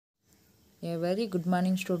A very good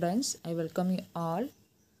morning, students. I welcome you all.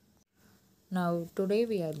 Now, today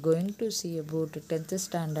we are going to see about 10th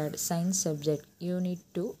standard science subject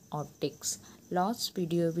Unit-2 optics. Last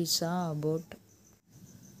video we saw about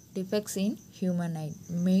defects in human eye.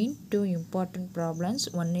 Main two important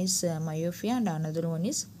problems. One is myopia and another one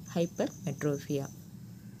is hypermetropia.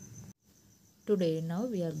 Today now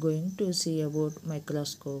we are going to see about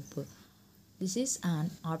microscope. This is an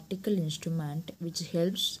optical instrument which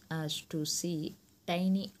helps us to see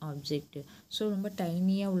tiny object. So ரொம்ப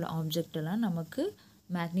டைனியாக உள்ள object எல்லாம் நமக்கு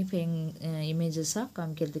magnifying இமேஜஸாக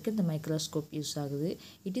காமிக்கிறதுக்கு இந்த microscope use ஆகுது.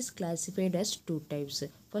 It is classified as two types.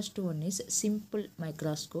 First one is simple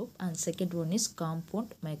microscope and second one is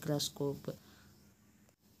compound microscope.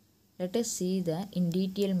 Let us see the in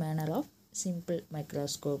detail manner of simple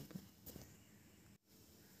microscope.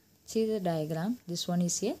 See the diagram. This one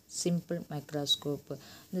is a simple microscope.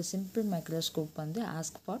 The simple microscope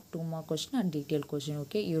ask for 2 more question and detailed question.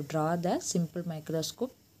 Okay, you draw the simple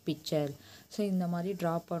microscope picture. So இந்த மாதிரி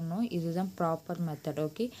draw பண்ணோம். இதுதான் proper method.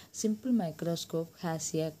 Okay, simple microscope has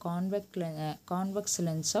a convex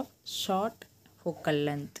lens of short focal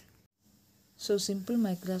length. So simple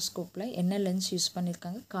மைக்ரோஸ்கோப்பில் என்ன lens use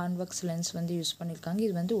பண்ணியிருக்காங்க, convex lens use பண்ணியிருக்காங்க.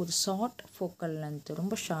 இது ஒரு ஷார்ட் ஃபோக்கல் லென்த்,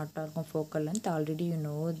 ரொம்ப ஷார்ட்டாக இருக்கும் focal length. Already you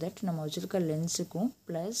know that நம்ம வச்சுருக்க லென்ஸுக்கும்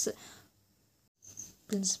ப்ளஸ்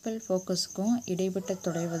பிரின்சிபல் ஃபோக்கஸுக்கும் இடைப்பட்ட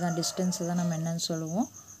தொலைவு தான், டிஸ்டன்ஸை தான் நம்ம என்னன்னு சொல்லுவோம்,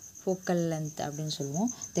 ஃபோக்கல் லென்த் அப்படின்னு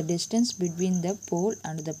சொல்லுவோம். The distance between the pole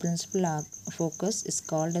and the principal focus is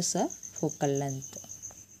called as a focal length.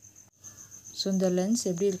 So இந்த லென்ஸ்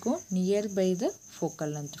எப்படி இருக்கும், near by the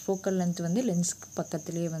focal length. Focal length லென்ஸ்க்கு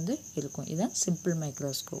பக்கத்துலேயே இருக்கும். இதுதான் simple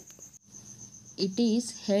microscope. It is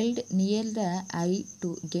held near the I to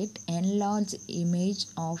get enlarge image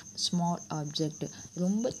of small object.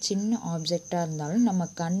 ரொம்ப சின்ன ஆப்ஜெக்டாக இருந்தாலும் நம்ம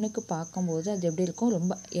கண்ணுக்கு பார்க்கும்போது அது எப்படி இருக்கும்,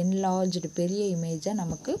 ரொம்ப என்லார்ஜ்டு பெரிய இமேஜாக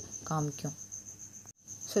நமக்கு காமிக்கும்.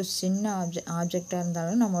 ஸோ சின்ன ஆப்ஜெக்டாக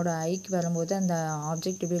இருந்தாலும் நம்மளோட ஐக்கு வரும்போது அந்த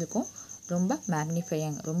ஆப்ஜெக்ட் எப்படி இருக்கும், ரொம்ப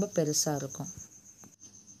மேக்னிஃபையிங், ரொம்ப பெருசாக இருக்கும்.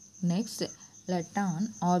 Next, let an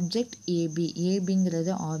object AB.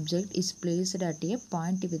 ABங்கிறது object is placed at A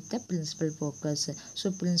point with the principal focus. So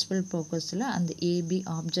principal ஃபோக்கஸில் அந்த ஏபி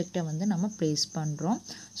ஆப்ஜெக்டை நம்ம பிளேஸ் பண்ணுறோம்.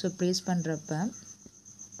 ஸோ பிளேஸ் பண்ணுறப்ப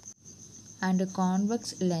and convex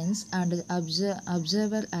lens and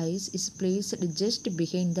observer eyes is placed just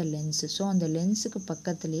behind the lens. So அந்த லென்ஸுக்கு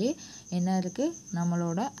பக்கத்துலேயே என்ன இருக்குது,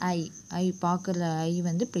 நம்மளோட ஐ பார்க்குற ஐ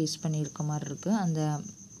ப்ளேஸ் பண்ணியிருக்க மாதிரி இருக்குது. அந்த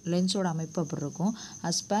லென்ஸோட அமைப்பு அப்படி இருக்கும்.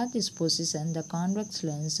 as per this position the convex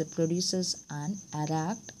lens produces an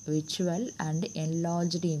erect, visual and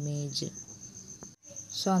enlarged image.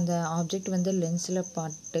 So அந்த ஆப்ஜெக்ட் லென்ஸில்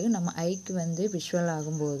பார்த்து நம்ம ஐக்கு விஷுவல்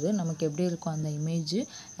ஆகும்போது நமக்கு எப்படி இருக்கும், அந்த இமேஜ்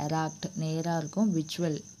எராக்ட், நேராக இருக்கும்,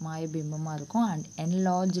 விஷுவல் மாயபிம்பமாக இருக்கும், அண்ட்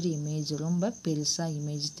என்லார்ஜ்டு இமேஜ், ரொம்ப பெருசாக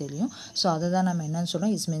இமேஜ் தெரியும். ஸோ அதை தான் நம்ம என்னன்னு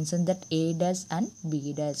சொல்கிறோம், is mention that A dash and B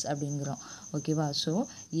dash அப்படிங்கிறோம். ஓகேவா. So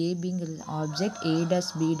ஏபிங்கிறது object, A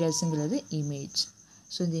dash B dashங்கிறது image.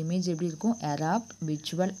 So இந்த இமேஜ் எப்படி இருக்கும், erect,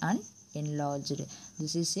 visual and enlarged.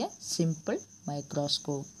 This is a simple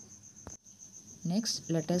microscope. Next,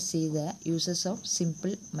 let us see the uses of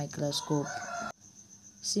simple microscope.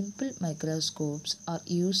 Simple microscopes are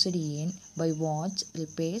used in by watch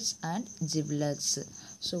repairs and jewelers.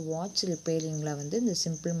 So watch ரிப்பேரிங்கில் இந்த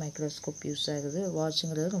simple microscope use ஆகுது.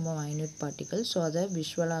 வாட்சுங்கிறது ரொம்ப minute particle. So அதை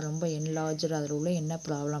விஷுவலாக ரொம்ப என்லார்ஜர், அதில் உள்ள என்ன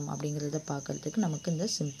problem அப்படிங்கிறத பார்க்குறதுக்கு நமக்கு இந்த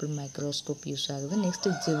சிம்பிள் மைக்ரோஸ்கோப் யூஸ் ஆகுது.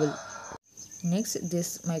 Next ஜிவல். Next, this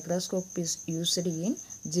microscope is used in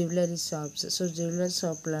jewelry shops. So jewellery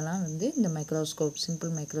ஷாப்லலாம் இந்த மைக்ரோஸ்கோப்,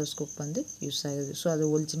 சிம்பிள் மைக்ரோஸ்கோப் யூஸ் ஆகுது. ஸோ அது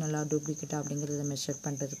ஒரிஜினலாக டூப்ளிகேட்டாக அப்படிங்கிறத மெஷர்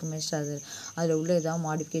பண்ணுறதுக்கு, அதில் உள்ள ஏதாவது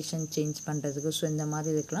மாடிஃபிகேஷன் சேஞ்ச் பண்ணுறதுக்கு, ஸோ இந்த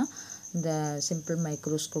மாதிரி இதுக்கெலாம் இந்த சிம்பிள்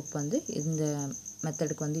மைக்ரோஸ்கோப் இந்த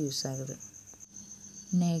மெத்தடுக்கு யூஸ் ஆகுது.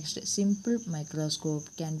 Next, simple microscope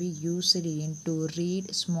can be used in to read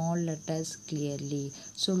small letters clearly.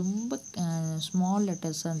 So ரொம்ப ஸ்மால்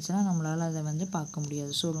லெட்டர்ஸாக இருந்துச்சுன்னா நம்மளால் அதை பார்க்க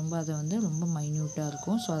முடியாது. ஸோ ரொம்ப அதை ரொம்ப மைன்யூட்டாக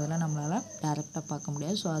இருக்கும். ஸோ அதெல்லாம் நம்மளால் டேரெக்டாக பார்க்க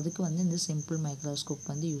முடியாது. ஸோ அதுக்கு இந்த சிம்பிள் மைக்ரோஸ்கோப்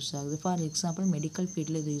யூஸ் ஆகுது. ஃபார் எக்ஸாம்பிள் மெடிக்கல்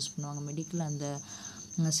ஃபீல்டில் இதை யூஸ் பண்ணுவாங்க. மெடிக்கல் அந்த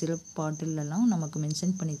சிரப் பாட்டிலெலாம் நமக்கு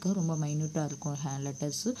மென்ஷன் பண்ணியிருக்க ரொம்ப மைன்யூட்டாக இருக்கும்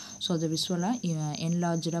லெட்டர்ஸு. ஸோ அதை விஷுவலாக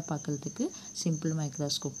என்லார்ஜாக பார்க்குறதுக்கு சிம்பிள்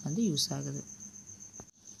மைக்ரோஸ்கோப் யூஸ் ஆகுது.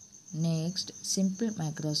 Next, simple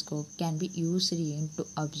microscope can be used in to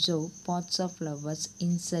observe parts of flowers,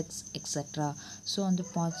 insects, etc. So அந்த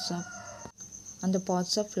பார்ட்ஸ் ஆஃப் அந்த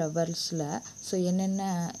பார்ட்ஸ் ஆஃப் ஃப்ளவர்ஸில் ஸோ என்னென்ன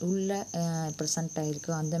உள்ள ப்ரெசென்ட்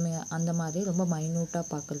ஆகிருக்கு அந்த மாதிரி ரொம்ப மைன்யூட்டாக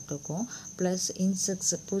பார்க்குறதுக்கும் ப்ளஸ்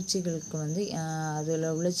இன்செக்ட்ஸ் பூச்சிகளுக்கு வந்து அதில்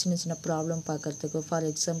உள்ள சின்ன சின்ன ப்ராப்ளம் பார்க்குறதுக்கு ஃபார்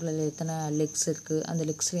எக்ஸாம்பிள் அதில் எத்தனை லெக்ஸ் இருக்குது அந்த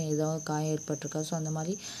லெக்ஸில் ஏதாவது காயம் ஏற்பட்டிருக்கா ஸோ அந்த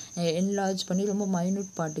மாதிரி என்லார்ஜ் பண்ணி ரொம்ப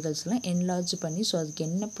மைன்யூட் பார்ட்டிகல்ஸ்லாம் என்லார்ஜ் பண்ணி ஸோ அதுக்கு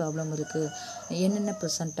என்ன ப்ராப்ளம் இருக்குது என்னென்ன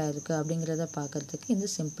ப்ரெசென்ட்டாக இருக்குது அப்படிங்கிறத பார்க்குறதுக்கு இந்த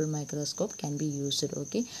simple microscope can be used.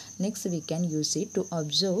 Okay, next we can use it to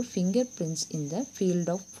observe fingerprints in the field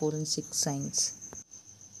of forensic science.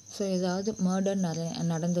 So ஏதாவது மர்டர்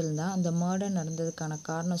நடந்திருந்தால் அந்த மர்டர் நடந்ததுக்கான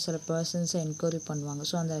காரணம் சில பர்சன்ஸை என்கொயரி பண்ணுவாங்க.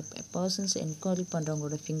 ஸோ அந்த பர்சன்ஸ் என்கொயரி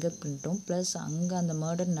பண்ணுறவங்களோட ஃபிங்கர் பிரிண்ட்டும் ப்ளஸ் அங்கே அந்த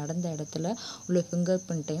மர்டர் நடந்த இடத்துல உள்ள ஃபிங்கர்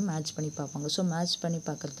பிரிண்ட்டையும் மேட்ச் பண்ணி பார்ப்பாங்க. ஸோ மேட்ச் பண்ணி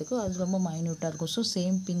பார்க்குறதுக்கு அது ரொம்ப மைன்யூட்டாக இருக்கும். ஸோ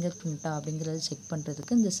சேம் ஃபிங்கர் பிரிண்ட்டா அப்படிங்கிறத செக்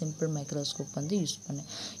பண்ணுறதுக்கு இந்த சிம்பிள் மைக்ரோஸ்கோப் வந்து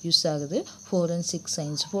யூஸ் ஆகுது. ஃபோரன்சிக்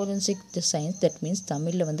சயின்ஸ் தட் மீன்ஸ்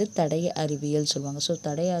தமிழில் வந்து தடய அறிவியல் சொல்லுவாங்க. ஸோ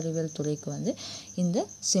தடய அறிவியல் துறைக்கு வந்து இந்த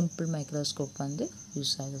சிம்பிள் மைக்ரோஸ்கோப் வந்து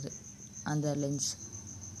யூஸ் ஆகுது அந்த lens.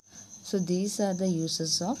 So these are the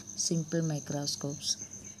uses of simple microscopes.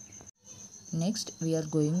 Next we are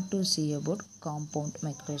going to see about compound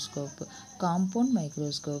microscope. Compound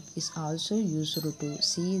microscope is also used to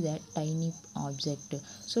see the tiny object.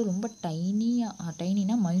 So ரொம்ப tiny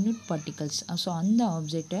minute particles. So அந்த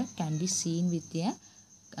object can be seen with a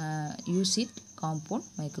use it compound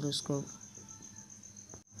microscope.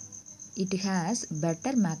 It has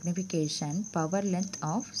better magnification power length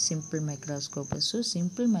of simple microscope. So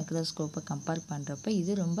simple மைக்ரோஸ்கோப்பை compare பண்ணுறப்ப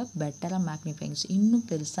இது ரொம்ப பெட்டராக மேக்னிஃபைங்ஸ் இன்னும்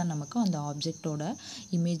பெருசாக நமக்கு அந்த ஆப்ஜெக்டோட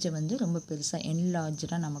இமேஜை வந்து ரொம்ப பெருசாக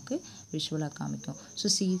என்லார்ஜாக நமக்கு விஷுவலாக காமிக்கும்.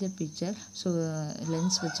 So see the picture. So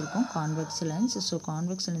lens வச்சுருக்கோம், convex lens. So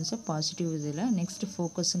convex லென்ஸை positive இதில் நெக்ஸ்ட்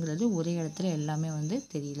ஃபோக்கஸுங்கிறது ஒரே இடத்துல எல்லாமே வந்து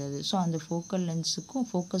தெரியறது. ஸோ அந்த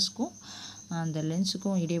ஃபோக்கஸ்க்கும் அந்த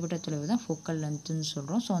லென்ஸுக்கும் இடைப்பட்ட தொலைவு தான் ஃபோக்கல் லென்த்துன்னு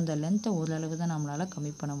சொல்கிறோம். ஸோ அந்த லென்த்தை ஓரளவு தான் நம்மளால்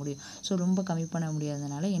கம்மி பண்ண முடியும். ஸோ ரொம்ப கம்மி பண்ண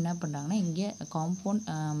முடியாதனால என்ன பண்ணுறாங்கன்னா இங்கே காம்பவுண்ட்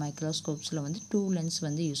மைக்ரோஸ்கோப்ஸில் வந்து 2 லென்ஸ்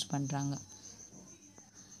வந்து யூஸ் பண்ணுறாங்க.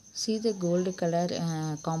 See the gold color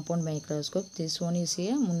compound microscope. This one is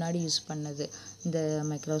here முன்னாடி யூஸ் பண்ணது இந்த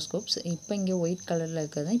மைக்ரோஸ்கோப்ஸ். இப்போ இங்கே ஒயிட் கலரில்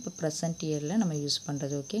இருக்கிறது இப்போ ப்ரெசன்ட் இயரில் நம்ம யூஸ்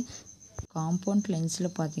பண்ணுறது. ஓகே, காம்பவுண்ட் லென்ஸில்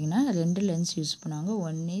பார்த்தீங்கன்னா 2 லென்ஸ் யூஸ் பண்ணுவாங்க.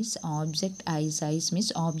 One is object ice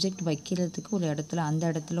means object வைக்கிறதுக்கு ஒரு இடத்துல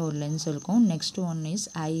அந்த இடத்துல ஒரு லென்ஸ் இருக்கும். Next one is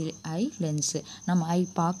I lens, நம்ம ஐ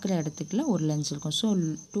பார்க்குற இடத்துக்குள்ள ஒரு லென்ஸ் இருக்கும். So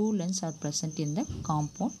 2 lens are present in the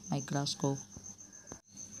compound microscope.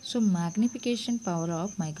 So magnification power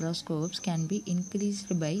of microscopes can be increased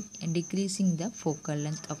by decreasing the focal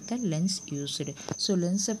length of the lens used. So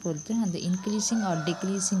lens பொறுத்து அந்த increasing or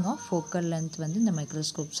decreasing of focal length வந்து இந்த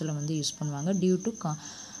மைக்ரோஸ்கோப்ஸில் வந்து use பண்ணுவாங்க. Due to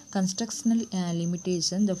constructional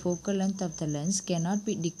limitation, the focal length of the lens cannot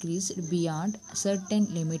be decreased beyond certain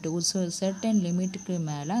limit. So certain limitக்கு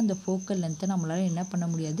மேலே அந்த focal length நம்மளால் என்ன பண்ண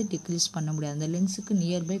முடியாது, டிக்ரீஸ் பண்ண முடியாது, அந்த லென்ஸுக்கு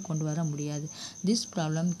நியர்பை கொண்டு வர முடியாது. This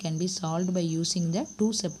problem can be solved by using the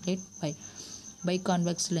 2 separate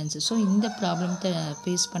biconvex lens. So இந்த ப்ராப்ளத்தை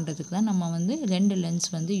ஃபேஸ் பண்ணுறதுக்கு தான் நம்ம வந்து 2 லென்ஸ்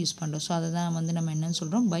வந்து யூஸ் பண்ணுறோம். ஸோ அதை தான் வந்து நம்ம என்னன்னு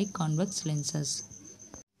சொல்கிறோம், biconvex lenses.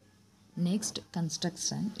 Next,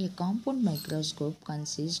 construction. A compound microscope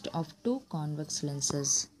consists of 2 convex lenses.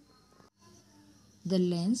 The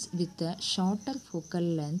lens with a shorter focal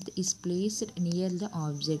length is placed near the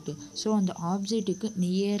object. So அந்த ஆப்ஜெக்ட்டுக்கு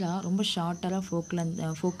நியராக ரொம்ப ஷார்ட்டராக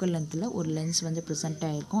ஃபோக்கல் லென்த்தில் ஒரு லென்ஸ் வந்து ப்ரெசென்ட்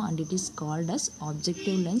ஆகிருக்கும். And it is called as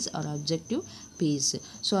objective lens R objective piece.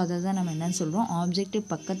 So அதை தான் நம்ம என்னன்னு சொல்கிறோம், ஆப்ஜெக்டிவ்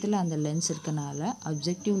பக்கத்தில் அந்த லென்ஸ் இருக்கனால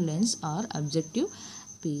ஆப்ஜெக்டிவ் லென்ஸ் ஆர் ஆப்ஜெக்டிவ்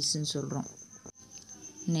பீஸ்ன்னு சொல்கிறோம்.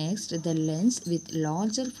 Next, the lens with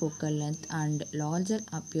larger focal length and larger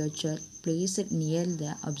aperture placed near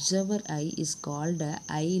the observer eye is called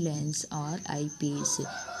eye lens or eyepiece.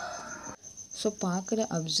 So பார்க்குற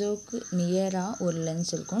அப்சர்வுக்கு நியராக ஒரு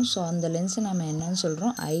லென்ஸ் இருக்கும். ஸோ அந்த லென்ஸை நம்ம என்னன்னு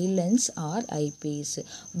சொல்கிறோம், ஐ lens R eyepiece.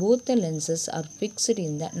 Both the lenses R fixed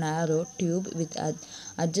இன் த நேரோ tube with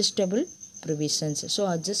adjustable ப்ரிவிஷன்ஸ். So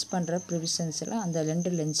adjust பண்ணுற ப்ரிவிஷன்ஸில் அந்த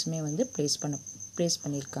 2 லென்ஸுமே வந்து ப்ளேஸ்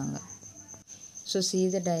பண்ணியிருக்காங்க. So see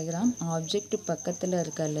the diagram. Object பக்கத்தில்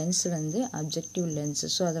இருக்க லென்ஸ் வந்து அப்ஜெக்டிவ் லென்ஸ்.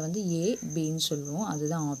 ஸோ அதை வந்து ஏபின்னு சொல்லுவோம்,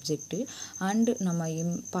 அதுதான் ஆப்ஜெக்ட்டு. அண்டு நம்ம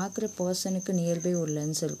பார்க்குற பர்சனுக்கு நியர்பை ஒரு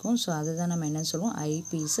லென்ஸ் இருக்கும். ஸோ அதை தான் நம்ம என்ன சொல்லுவோம், ஐ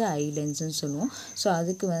பீஸு ஐ லென்ஸுன்னு சொல்லுவோம். ஸோ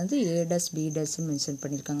அதுக்கு வந்து ஏடஸ் பிடஸ்ன்னு மென்ஷன்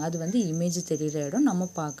பண்ணியிருக்காங்க. அது வந்து இமேஜ் தெரிகிற இடம், நம்ம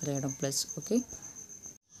பார்க்குற இடம் plus. Okay,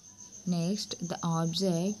 next, the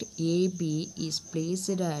object AB is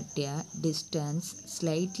placed at a distance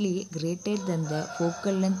slightly greater than the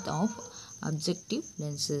focal length of objective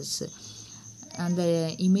lenses. அந்த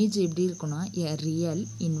இமேஜ் எப்படி இருக்குன்னா, a real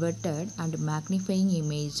inverted and magnifying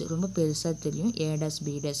image, ரொம்ப பெருசாக தெரியும், ஏடஸ்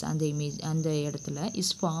பிடஸ் அந்த இமேஜ் அந்த இடத்துல is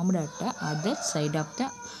formed at the other side of the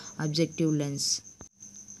objective lens.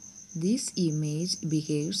 This image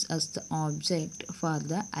behaves as the object for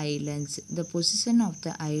the eye lens. The position of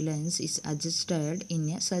the eye lens is adjusted in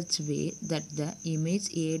a such way that the image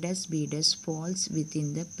A', B' falls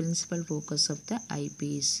within the principal focus of the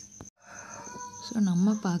eyepiece. So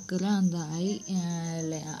நம்ம பார்க்குற அந்த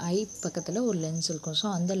ஐ பக்கத்தில் ஒரு lens இருக்கும். So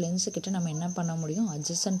அந்த லென்ஸுக்கிட்ட நம்ம என்ன பண்ண முடியும்,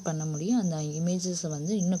 அட்ஜஸ்ட் பண்ண முடியும். அந்த இமேஜஸை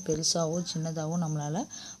வந்து இன்னும் பெருசாகவோ சின்னதாகவோ நம்மளால்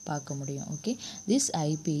பார்க்க முடியும். Okay, this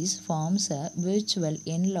eyepiece forms a virtual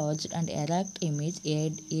enlarged and erect image A',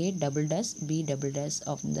 B'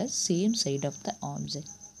 of the same side of the object.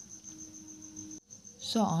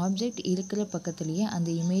 So object இருக்கிற பக்கத்துலேயே அந்த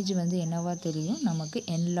இமேஜ் வந்து என்னவா தெரியும், நமக்கு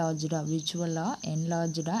என்லார்ஜாக விஜுவலாக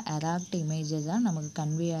என்லார்ஜாக எராக்ட் இமேஜை தான் நமக்கு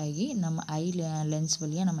கன்வே ஆகி நம்ம ஐ லென்ஸ்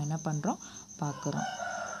வழியாக நம்ம என்ன பண்ணுறோம், பார்க்குறோம்.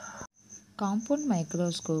 Compound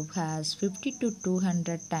microscope has 50 to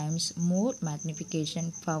 200 times more magnification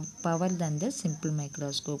power than the simple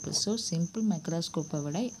microscope. So simple மைக்ரோஸ்கோப்பை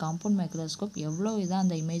விட காம்பவுண்ட் மைக்ரோஸ்கோப் எவ்வளோ இதாக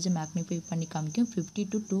அந்த இமேஜை மேக்னிஃபை பண்ணி காமிக்கும், 50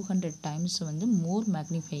 to 200 டைம்ஸ் வந்து மோர்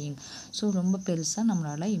மேக்னிஃபையிங். ஸோ ரொம்ப பெருசாக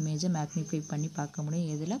நம்மளால் இமேஜை மேக்னிஃபை பண்ணி பார்க்க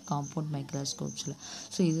முடியும். இதில் காம்பவுண்ட் மைக்ரோஸ்கோப்ஸில்.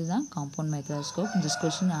 ஸோ இதுதான் compound microscope. This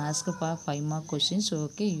question ask for 5 mark questions.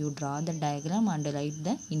 Okay, you draw the diagram and right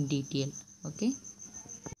the in detail. Okay.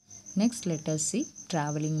 Next, let us see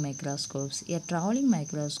traveling microscopes. A traveling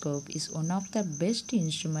microscope is one of the best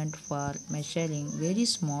instruments for measuring very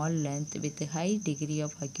small length with a high degree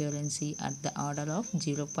of accuracy at the order of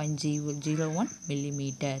 0.001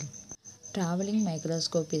 millimeter. Traveling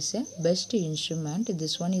microscope is a best instrument.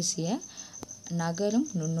 This one is a நகரும்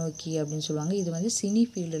நுண்ணோக்கி அப்படின்னு சொல்லுவாங்க. இது வந்து cine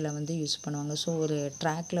ஃபீல்டில் வந்து use பண்ணுவாங்க. So ஒரு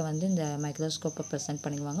ட்ராக்கில் வந்து இந்த மைக்ரோஸ்கோப்பை ப்ரெசென்ட்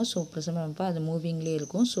பண்ணிக்குவாங்க. ஸோ ப்ரெசென்ட் பண்ணப்போ அது மூவிங்லேயே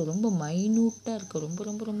இருக்கும். ஸோ ரொம்ப மைன்யூட்டாக இருக்குது, ரொம்ப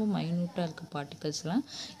ரொம்ப ரொம்ப மைன்யூட்டாக இருக்குது பார்ட்டிகல்ஸ்லாம்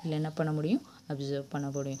இல்லை என்ன பண்ண முடியும், அப்சர்வ் பண்ண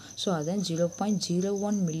முடியும். ஸோ அதான்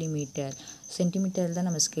 0.01 millimeter சென்டிமீட்டர் தான்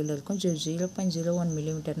நம்ம ஸ்கேலில் இருக்கும். 0.01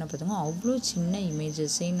 millimeterனா பார்த்தோம்னா அவ்வளோ சின்ன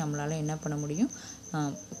இமேஜஸையும் நம்மளால் என்ன பண்ண முடியும்,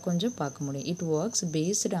 கொஞ்சம் பார்க்க முடியும். It works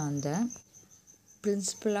based on the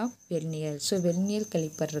principal of vernier. So vernier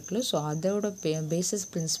calliper இருக்குல்ல, ஸோ அதோட பேசிஸ்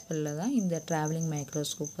பிரின்சிபலில் தான் இந்த ட்ராவலிங்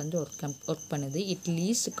மைக்ரோஸ்கோப் வந்து ஒர்க் பண்ணுது. It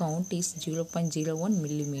least count is 0.01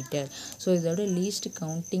 millimeter. So இதோட லீஸ்ட்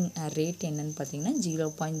கவுண்டிங் ரேட் என்னன்னு பார்த்தீங்கன்னா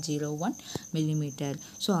 0.01 millimeter.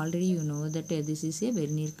 So already you know that this is a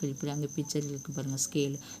vernier calliper. அங்கே பிக்சர் இருக்குது பாருங்கள்,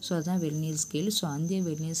 ஸ்கேல். ஸோ அதான் வெர்னியர் ஸ்கேல். ஸோ அந்த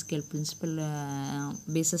வெர்னியர் ஸ்கேல் பிரின்சிபல்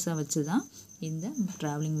பேஸஸாக வச்சு தான் இந்த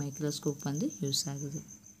ட்ராவலிங் மைக்ரோஸ்கோப் வந்து யூஸ் ஆகுது.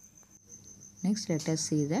 Next, let us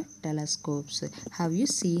see the telescopes. Have you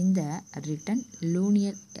seen the written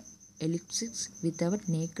lunar ellipses? With our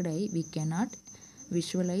naked eye, we cannot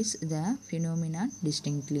visualize the phenomenon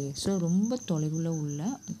distinctly. So ரொம்ப தொலைவில்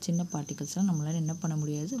உள்ள சின்ன பார்ட்டிகல்ஸ்லாம் நம்மளால் என்ன பண்ண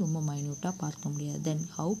முடியாது, ரொம்ப மைன்யூட்டாக பார்க்க முடியாது. Then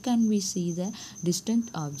how can we see the distant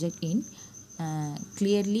object in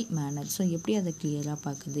clearly manner? So எப்படி அதை கிளியராக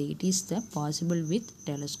பார்க்குறது? It is the possible with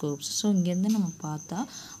telescopes. So இங்கேருந்து நம்ம பார்த்தா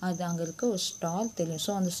அது அங்கே இருக்க ஒரு ஸ்டார் தெரியும்.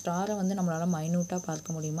 ஸோ அந்த ஸ்டாரை வந்து நம்மளால் மைன்யூட்டாக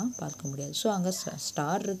பார்க்க முடியுமா, பார்க்க முடியாது. ஸோ அங்கே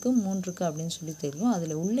ஸ்டார் இருக்குது, மூன் இருக்குது அப்படின்னு சொல்லி தெரியும்.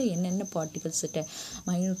 அதில் உள்ள என்னென்ன பார்ட்டிகல்ஸ்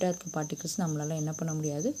மைன்யூட்டாக இருக்க பார்ட்டிகல்ஸ் நம்மளால் என்ன பண்ண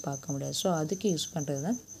முடியாது, பார்க்க முடியாது. ஸோ அதுக்கு யூஸ் பண்ணுறது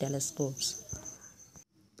தான் telescopes.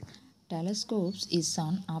 Telescopes is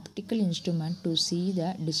an optical instrument to see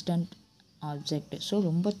the distant object. So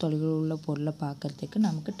ரொம்ப தொலைவில் உள்ள பொருளை பார்க்குறதுக்கு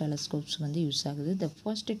நமக்கு டெலஸ்கோப்ஸ் வந்து யூஸ் ஆகுது. The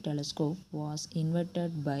first telescope was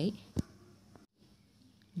invented by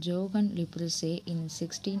Johan லிப்ரஸே in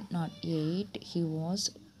 1608. He was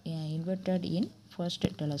invented in first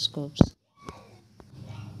telescopes.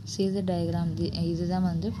 See the diagram. இதுதான்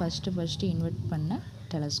வந்து ஃபஸ்ட்டு இன்வெர்ட் பண்ண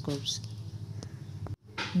telescopes.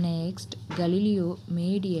 Next, Galileo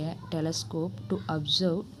made a telescope to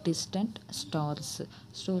observe distant stars.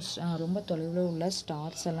 So ரொம்ப தொலைவில் உள்ள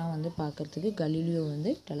stars எல்லாம் வந்து பார்க்குறதுக்கு கலீலியோ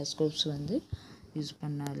வந்து டெலஸ்கோப்ஸ் வந்து யூஸ்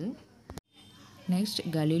பண்ணார். Next,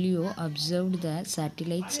 Galileo observed the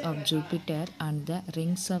satellites of Jupiter and the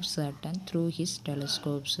rings of Saturn through his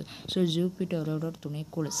telescopes. So ஜூபிட்டரோட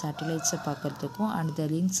துணைக்கோள் சேட்டலைட்ஸை பார்க்குறதுக்கும் and the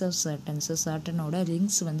rings of சாட்டர்னோட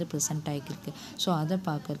rings வந்து ப்ரெசென்ட் ஆகிருக்கு. ஸோ அதை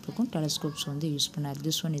பார்க்குறதுக்கும் டெலஸ்கோப்ஸ் வந்து யூஸ் பண்ணார்.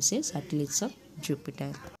 This one is a satellites of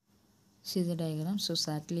Jupiter. See the diagram.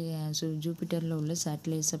 So ஜூபிட்டரில் உள்ள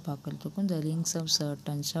சேட்டலைட்ஸை பார்க்குறதுக்கும் இந்த ரிங்ஸ் ஆஃப்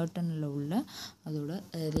சர்டனில் உள்ள அதோட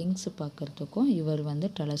ரிங்ஸை பார்க்குறதுக்கும் இவர் வந்து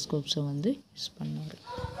டெலஸ்கோப்ஸை வந்து யூஸ் பண்ணார்.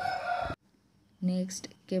 Next,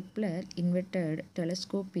 Kepler invented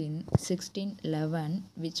telescope in 1611,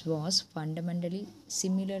 which was fundamentally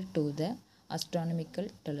similar to the astronomical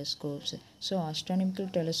telescopes. So astronomical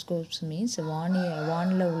telescopes means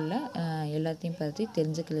வானில் உள்ள எல்லாத்தையும் பற்றி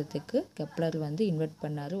தெரிஞ்சுக்கிறதுக்கு கெப்லர் வந்து இன்வெர்ட்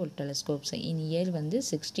பண்ணார் ஒரு டெலஸ்கோப்ஸை. இன் இயர் வந்து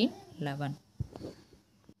 1611.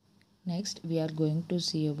 Next, we are going to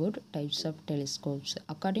see about types of telescopes.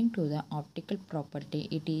 According to the optical property,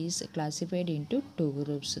 it is classified into two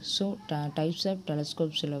groups. So, types of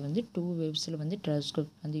telescopes வந்து two waves வந்து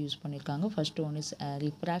telescope வந்து use பண்ணியிருக்காங்க. First one is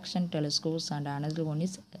refraction telescopes and another one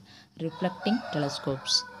is reflecting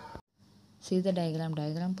telescopes. See the diagram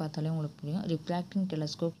பார்த்தாலே உங்களுக்கு புரியும். Refracting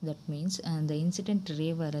telescope that means அந்த incident ray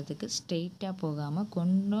வர்றதுக்கு ஸ்ட்ரெயிட்டாக போகாமல்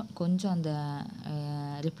கொஞ்சம் அந்த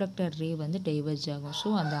ரிஃப்ளெக்டர் ரே வந்து டைவர்ஜ் ஆகும். ஸோ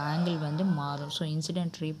அந்த ஆங்கிள் வந்து மாறும். ஸோ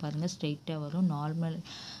இன்சிடென்ட் ரே பாருங்கள் ஸ்ட்ரெயிட்டாக வரும். நார்மல்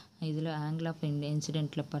இதில் ஆங்கிள் ஆஃப்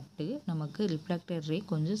இன்சிடென்ட்டில் பட்டு நமக்கு ரிஃப்ளெக்டர் ரே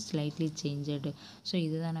கொஞ்சம் ஸ்லைட்லி சேஞ்சடு. ஸோ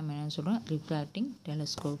இதுதான் நம்ம என்ன சொல்கிறோம், refracting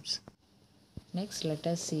telescopes. Next, let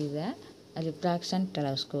us see the refraction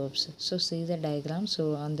telescopes. So see the diagram. So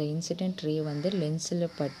on the incident ray வந்து லென்ஸில்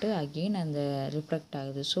பட்டு அகெயின் அந்த ரிஃப்ளெக்ட்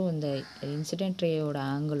ஆகுது. ஸோ இந்த இன்சிடென்ட் ரேயோட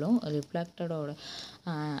ஆங்கிளும் ரிஃப்ளெக்டடோட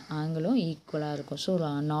ஆங்கிளும் ஈக்குவலாக இருக்கும். ஸோ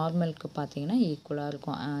நார்மலுக்கு பார்த்தீங்கன்னா ஈக்குவலாக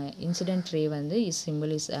இருக்கும். இன்சிடென்ட் ரே வந்து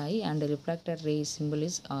simple is I and reflected ray simple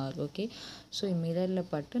is R. Okay, so மிரரில்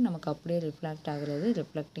பட்டு நமக்கு அப்படியே ரிஃப்ளெக்ட் ஆகுறது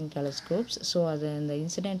ரிஃப்ளெக்டிங் டெலஸ்கோப்ஸ். ஸோ அது அந்த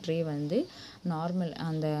இன்சிடென்ட் ரே வந்து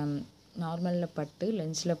நார்மலில் பட்டு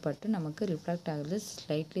லென்ஸில் பட்டு நமக்கு ரிஃப்ராக்ட் ஆகுறது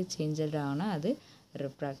ஸ்லைட்லி சேஞ்சட் ஆனால் அது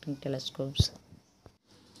refracting telescopes.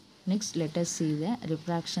 Next, let us see the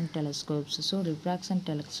refraction telescopes. So refraction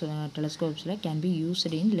telescopesல can be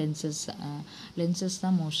used in lenses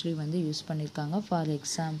தான் மோஸ்ட்லி வந்து யூஸ் பண்ணியிருக்காங்க. For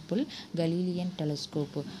example Galilean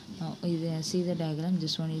telescope. இது see the diagram,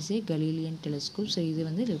 this one is a Galilean telescope. So இது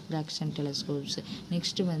வந்து refraction telescopes.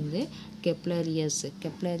 Next வந்து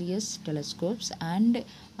Keplerius telescopes and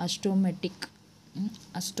astrometric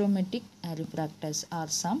refractors are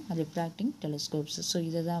some refracting telescopes. So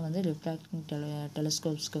இதை தான் வந்து refracting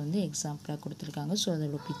telescopesக்கு வந்து எக்ஸாம்பிளாக கொடுத்துருக்காங்க. ஸோ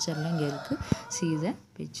அதோட பிக்சர்லாம் இங்கே இருக்குது. see the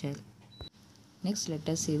picture. Next, let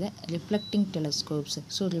us see the reflecting telescopes.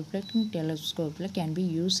 So reflecting telescope can be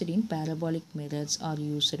used in parabolic mirrors are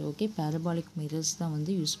used. Okay, parabolic mirrors தான்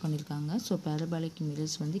வந்து யூஸ் பண்ணியிருக்காங்க. ஸோ parabolic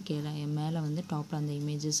mirrors வந்து மேலே வந்து டாப்பில் அந்த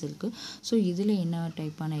இமேஜஸ் இருக்குது. ஸோ இதில் என்ன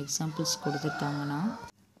டைப்பான எக்ஸாம்பிள்ஸ் கொடுத்துருக்காங்கன்னா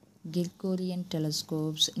Gregorian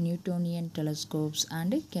telescopes, Newtonian telescopes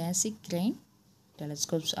and Cassegrain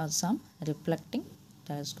telescopes are some reflecting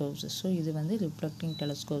telescopes. So இது வந்து reflecting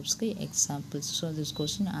telescopesக்கு examples. So this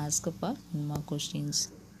question asked for more questions.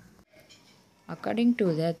 According to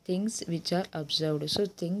the things which are observed. So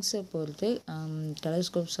திங்ஸை பொறுத்து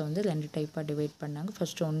டெலஸ்கோப்ஸை வந்து ரெண்டு டைப்பாக டிவைட் பண்ணாங்க.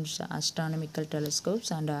 First one is astronomical telescopes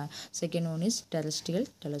and second one is terrestrial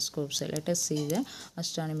telescopes. Let us see the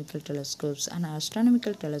astronomical telescopes. An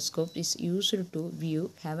astronomical telescope is used to view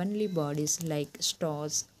heavenly bodies like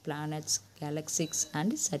stars, planets, galaxies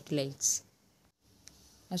and satellites.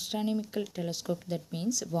 Astronomical telescope that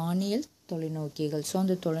means வானியல் தொலைநோக்கிகள். So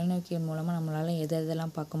அந்த தொலைநோக்கிகள் மூலமாக நம்மளால்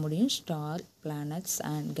எதெல்லாம் பார்க்க முடியும், star, planets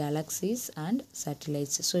and galaxies and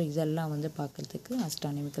satellites. So இதெல்லாம் வந்து பார்க்குறதுக்கு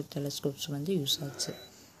அஸ்ட்ரானமிக்கல் டெலஸ்கோப்ஸ் வந்து யூஸ் ஆச்சு.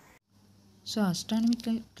 ஸோ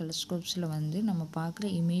அஸ்ட்ரானமிக்கல் டெலஸ்கோப்ஸில் வந்து நம்ம பார்க்குற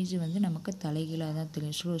இமேஜ் வந்து நமக்கு தலைகீழாக தான்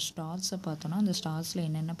தெரியும். ஸோ ஸ்டார்ஸை பார்த்தோன்னா அந்த ஸ்டார்ஸில்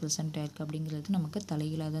என்னென்ன ப்ரெசென்ட் ஆயிருக்கு அப்படிங்கிறது நமக்கு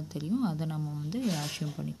தலைகீழாக தான் தெரியும். அதை நம்ம வந்து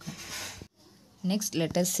assume பண்ணிக்கோம். Next,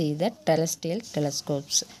 let us see the terrestrial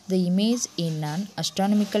telescopes. The image in an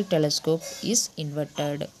astronomical telescope is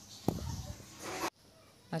inverted.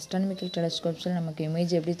 Astronomical telescopes நமக்கு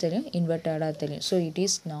இமேஜ் எப்படி தெரியும், இன்வெர்டடாக தெரியும். So it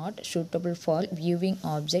is not suitable for viewing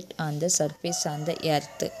object on the surface on the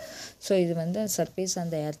earth. So இது வந்து surface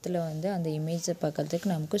அந்த எர்த்தில் வந்து அந்த இமேஜை பார்க்குறதுக்கு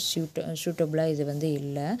நமக்கு சூட்டபுளாக இது வந்து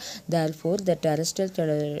இல்லை. Therefore the terrestrial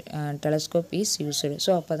telescope is used.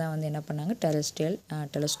 So அப்போ தான் வந்து என்ன பண்ணாங்க, டெரஸ்ட்ரியல்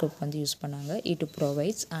டெலஸ்கோப் வந்து யூஸ் பண்ணாங்க. It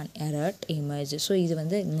provides an எரட் image. So இது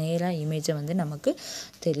வந்து நேராக இமேஜை வந்து நமக்கு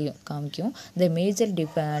காமிக்கும். The major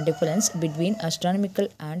difference between astronomical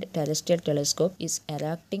and terrestrial telescope is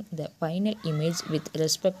erasing the final image with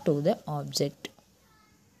respect to the object.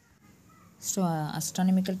 So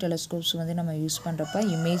astronomical telescopes வந்து நம்ம யூஸ் பண்ணுறப்ப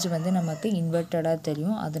இமேஜ் வந்து நமக்கு இன்வெர்ட்டடாக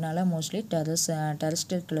தெரியும். அதனால மோஸ்ட்லி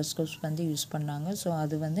டெரஸ்ட்ரியல் டெலஸ்கோப்ஸ் வந்து யூஸ் பண்ணாங்க. ஸோ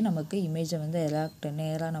அது வந்து நமக்கு இமேஜை வந்து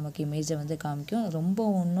நேராக நமக்கு இமேஜை வந்து காமிக்கும். ரொம்ப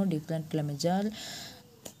ஒன்றும் டிஃப்ரெண்ட்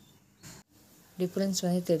டிஃப்ரென்ஸ்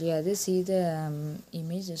வந்து தெரியாது. see the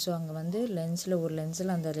image. ஸோ அங்கே வந்து ஒரு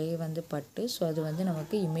லென்ஸில் அந்த ரே வந்து பட்டு ஸோ அது வந்து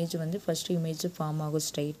நமக்கு இமேஜ் வந்து ஃபஸ்ட்டு இமேஜ் ஃபார்ம் ஆகும்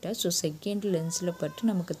ஸ்ட்ரைட்டாக. ஸோ செகண்ட் லென்ஸில் பட்டு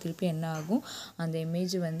நமக்கு திருப்பி என்ன ஆகும், அந்த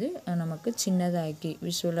இமேஜ் வந்து நமக்கு சின்னதாக்கி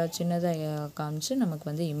விஷுவலாக சின்னதாக காமிச்சு நமக்கு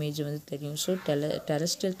வந்து இமேஜ் வந்து தெரியும். ஸோ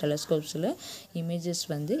டெரஸ்ட்ரியல் டெலஸ்கோப்ஸில் இமேஜஸ்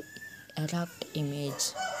வந்து erect image.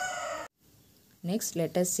 Next,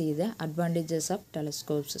 let us see the advantages of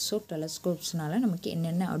telescopes. So டெலஸ்கோப்ஸ்னால நமக்கு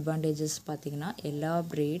என்னென்ன அட்வான்டேஜஸ் பார்த்தீங்கன்னா,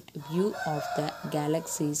 elaborate view of the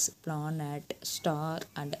galaxies, planet, star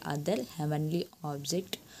and other heavenly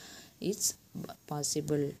object is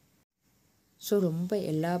possible. So ரொம்ப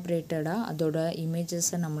எலாபரேட்டடாக அதோட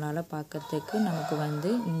இமேஜஸை நம்மளால் பார்க்குறதுக்கு நமக்கு வந்து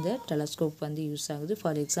இந்த டெலஸ்கோப் வந்து யூஸ் ஆகுது.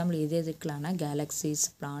 For example எதுக்கெலாம்னா galaxies,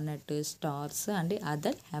 planet, stars and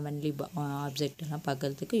other heavenly ஆப்ஜெக்ட்லாம்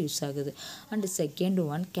பார்க்குறதுக்கு யூஸ் ஆகுது. And second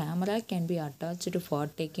one, camera can be attached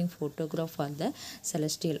for taking photograph for the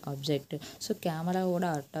celestial object. So கேமராவோட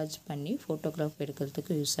அட்டாச் பண்ணி ஃபோட்டோகிராஃப்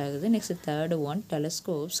எடுக்கிறதுக்கு யூஸ் ஆகுது. Next third one,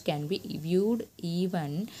 telescopes can be viewed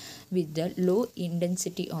even with the low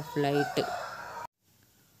intensity of light.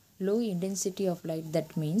 Low intensity of light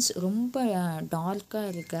that means ரொம்ப டார்க்காக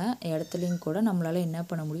இருக்க இடத்துலையும் கூட நம்மளால் என்ன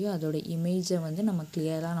பண்ண முடியும், அதோட இமேஜை வந்து நம்ம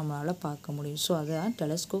கிளியராக நம்மளால் பார்க்க முடியும். ஸோ அதான்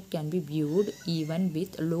telescope can be viewed even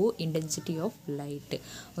with low intensity of light.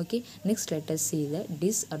 Okay, next let us see the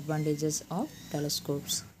disadvantages of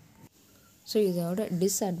telescopes. So இதோட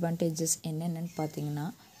டிஸ்அட்வான்டேஜஸ் என்னென்னு பார்த்தீங்கன்னா,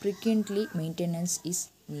 frequently maintenance is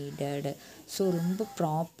needed. So ரொம்ப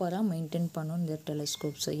ப்ராப்பராக மெயின்டைன் பண்ணணும் இந்த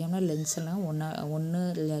டெலஸ்கோப்ஸ். ஏன்னா லென்ஸ் எல்லாம் ஒன்று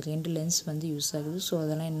இல்லை 2 லென்ஸ் வந்து யூஸ் ஆகுது. ஸோ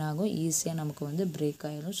அதெல்லாம் என்ன ஆகும், ஈஸியாக நமக்கு வந்து பிரேக்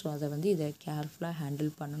ஆகிடும். ஸோ அதை வந்து இதை கேர்ஃபுல்லாக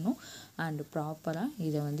ஹேண்டில் பண்ணணும் அண்ட் ப்ராப்பராக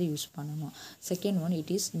இதை வந்து யூஸ் பண்ணணும். Second one,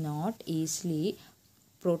 it is not easily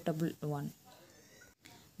portable one.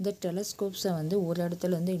 இந்த டெலஸ்கோப்ஸை வந்து ஒரு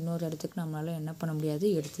இடத்துலேருந்து இன்னொரு இடத்துக்கு நம்மளால் என்ன பண்ண முடியாது,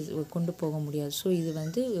 எடுத்து கொண்டு போக முடியாது. ஸோ இது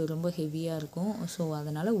வந்து ரொம்ப ஹெவியாக இருக்கும். ஸோ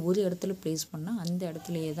அதனால் ஒரு இடத்துல ப்ளேஸ் பண்ணால் அந்த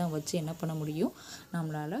இடத்துலையே தான் வச்சு என்ன பண்ண முடியும்,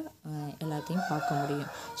 நம்மளால் எல்லாத்தையும் பார்க்க முடியும்.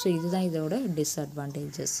 ஸோ இதுதான் இதோட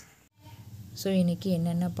டிஸ்அட்வான்டேஜஸ். ஸோ இன்றைக்கி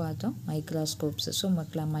என்னென்ன பார்த்தோம், microscopes. So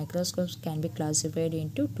microscopes can be classified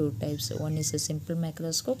into 2 types. One is a simple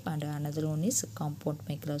microscope and another one is compound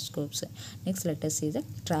microscopes. Next let us see the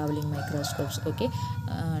traveling microscopes. Okay,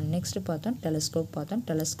 next பார்த்தோம் telescope பார்த்தோம்.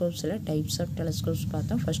 டெலஸ்கோப்ஸில் types of telescopes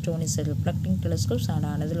பார்த்தோம். First one is reflecting telescopes and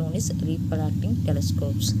another one is refracting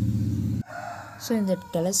telescopes. So இந்த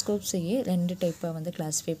டெலஸ்கோப்ஸையே 2 டைப்பாக வந்து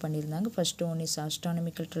classify பண்ணியிருந்தாங்க. First one is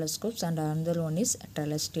astronomical telescopes and another one is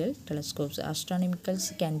terrestrial telescopes. Astronomicals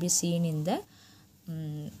can be seen in the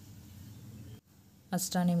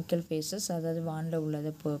astronomical faces, அதாவது வானில்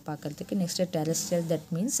உள்ளதை பார்க்குறதுக்கு. Next terrestrial, that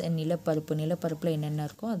means நிலப்பரப்பில் என்னென்ன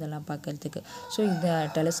இருக்கோ அதெல்லாம் பார்க்குறதுக்கு. ஸோ இந்த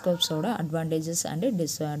டெலஸ்கோப்ஸோட அட்வான்டேஜஸ் அண்டு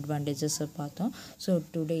டிஸ்அட்வான்டேஜஸை பார்த்தோம். So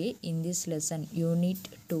today in this lesson Unit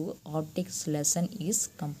 2 optics lesson is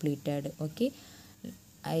completed. Okay,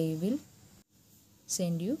 I will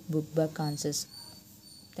send you book back answers.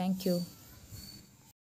 Thank you.